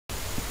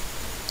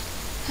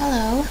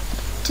Hello,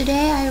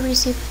 today I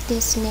received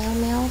this snail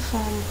mail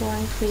from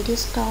Born Pretty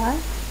Star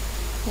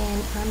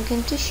and I'm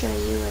going to show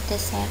you what they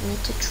sent me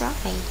to try.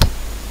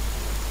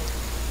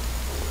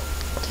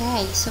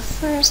 Okay, so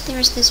first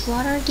there's this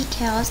water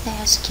decals that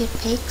has cute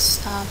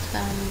pics of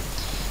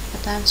a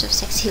bunch of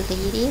sexy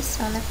ladies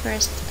on the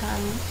first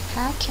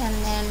pack,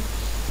 and then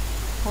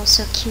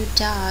also cute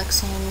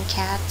dogs and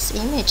cats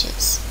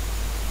images.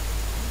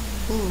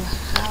 Ooh,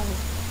 how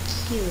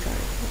cute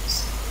are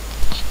those.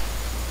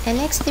 And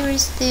next there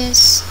is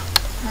this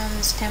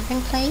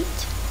stamping plate.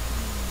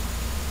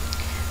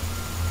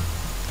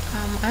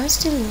 I'm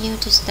still new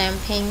to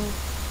stamping,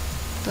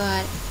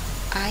 but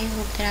I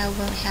hope that I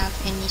won't have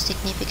any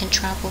significant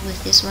trouble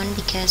with this one,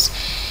 because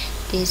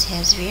this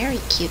has very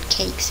cute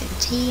cakes and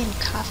tea and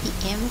coffee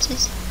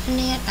images on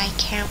it. I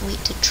can't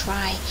wait to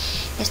try.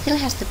 It still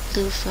has the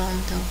blue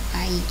film though.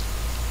 I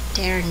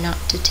dare not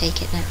to take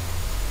it now.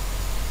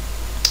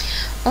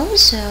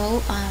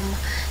 Also,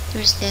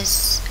 there's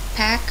this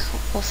pack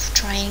of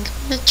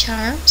triangular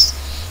charms,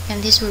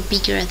 and these were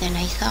bigger than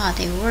I thought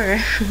they were.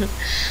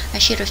 I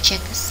should have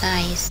checked the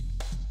size.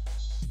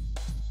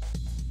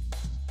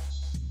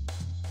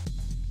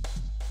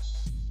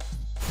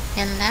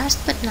 And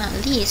last but not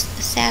least,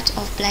 a set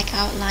of black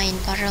outline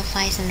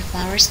butterflies and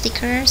flower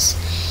stickers.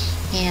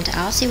 And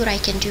I'll see what I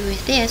can do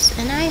with this,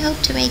 and I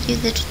hope to make you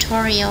the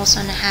tutorials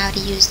on how to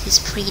use these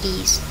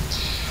pretties.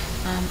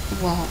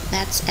 Well,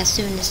 that's as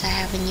soon as I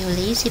have a new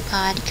lazy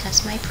pod,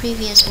 because my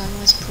previous one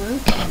was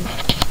broken.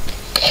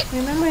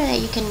 Remember that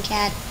you can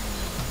get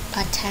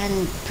a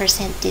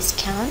 10%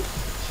 discount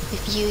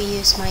if you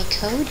use my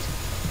code.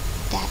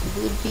 That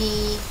would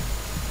be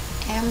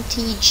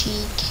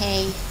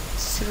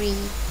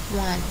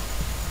MTGK31.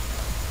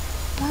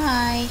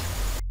 Bye!